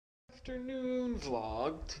afternoon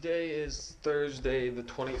vlog. Today is Thursday, the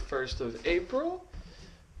 21st of April.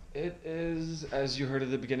 It is, as you heard at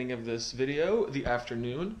the beginning of this video, the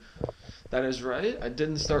afternoon. That is right. I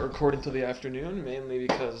didn't start recording till the afternoon, mainly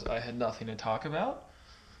because I had nothing to talk about.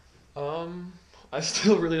 I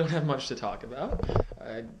still really don't have much to talk about.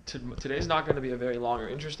 Today's not going to be a very long or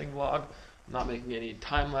interesting vlog. I'm not making any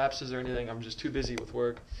time lapses or anything. I'm just too busy with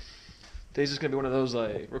work. Today's just going to be one of those,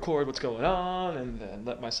 like, record what's going on and then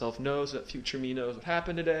let myself know so that future me knows what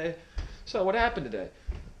happened today. So, what happened today?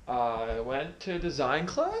 I went to design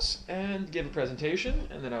class and gave a presentation,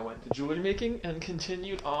 and then I went to jewelry making and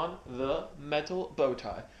continued on the metal bow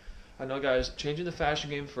tie. I know, guys, changing the fashion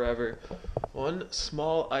game forever, one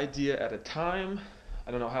small idea at a time.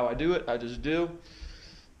 I don't know how I do it, I just do.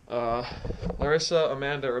 Larissa,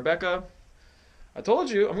 Amanda, Rebecca, I told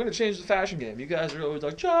you I'm going to change the fashion game. You guys are always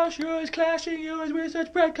like, Josh, you're always clashing, you always wear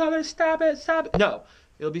such bright colors, stop it, stop it. No,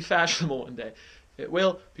 it'll be fashionable one day. It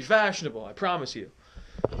will be fashionable, I promise you.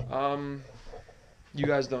 You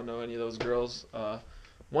guys don't know any of those girls.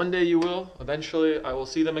 One day you will. Eventually I will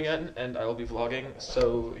see them again and I will be vlogging,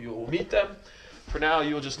 so you will meet them. For now,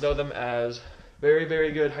 you will just know them as very,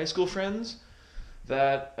 very good high school friends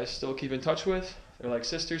that I still keep in touch with. They're like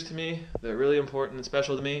sisters to me. They're really important and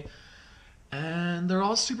special to me. And they're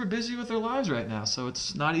all super busy with their lives right now, so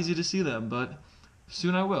it's not easy to see them, but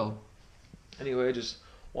soon I will. Anyway, just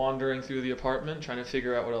wandering through the apartment, trying to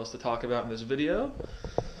figure out what else to talk about in this video.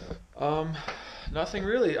 Nothing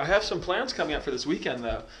really. I have some plans coming up for this weekend,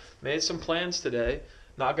 though. Made some plans today.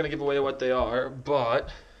 Not going to give away what they are,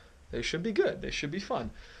 but they should be good. They should be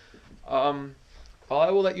fun. All I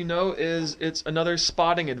will let you know is it's another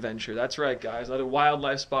spotting adventure. That's right, guys. Another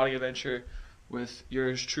wildlife spotting adventure with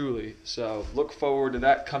yours truly. So look forward to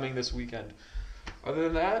that coming this weekend. Other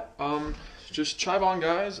than that, just chive on,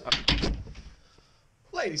 guys.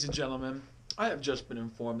 Ladies and gentlemen, I have just been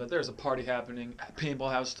informed that there's a party happening at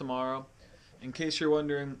Paintball House tomorrow. In case you're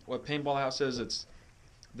wondering what Paintball House is, it's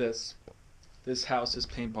this. This house is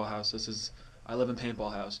Paintball House. I live in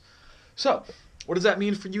Paintball House. So, what does that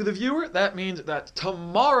mean for you, the viewer? That means that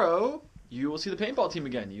tomorrow you will see the paintball team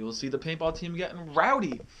again. You will see the paintball team getting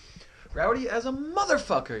rowdy. Rowdy as a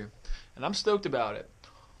motherfucker. And I'm stoked about it.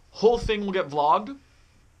 Whole thing will get vlogged.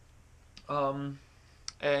 And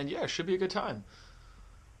yeah, it should be a good time.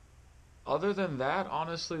 Other than that,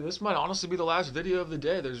 honestly, this might honestly be the last video of the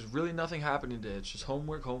day. There's really nothing happening today. It's just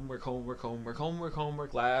homework, homework, homework, homework, homework,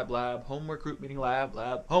 homework, lab, lab, homework, group meeting, lab,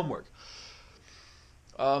 lab, homework.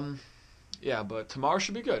 Yeah, but tomorrow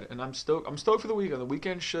should be good, and I'm stoked for the weekend. The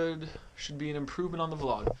weekend should be an improvement on the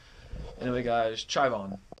vlog. Anyway, guys, chive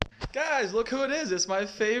on. Guys, look who it is. It's my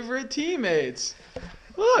favorite teammates.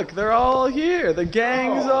 Look, they're all here. The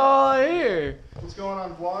gang's all here. What's going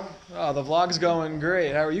on, vlog? Oh, the vlog's going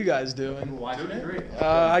great. How are you guys doing? Watching it? Great.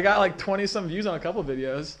 I got like 20-some views on a couple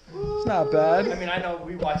videos. It's not bad. I mean, I know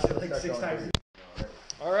we watched it like 6 times.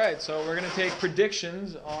 All right, so we're going to take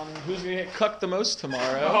predictions on who's going to get cucked the most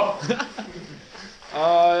tomorrow.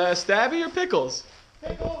 Stabby or Pickles?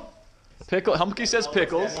 Pickle. Humpky says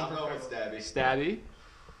Pickles. I'm going with Stabby. Stabby.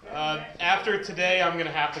 After today, I'm going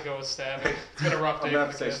to have to go with Stabby. It's been a rough day. I'm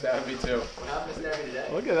going to say Stabby too. What happened to Stabby today?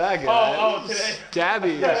 Look at that guy. Oh, today.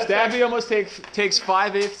 Stabby. Stabby almost takes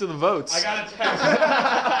 5/8 of the votes. I got a text.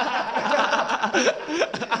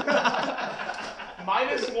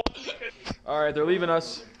 -1. All right, they're leaving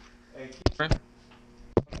us.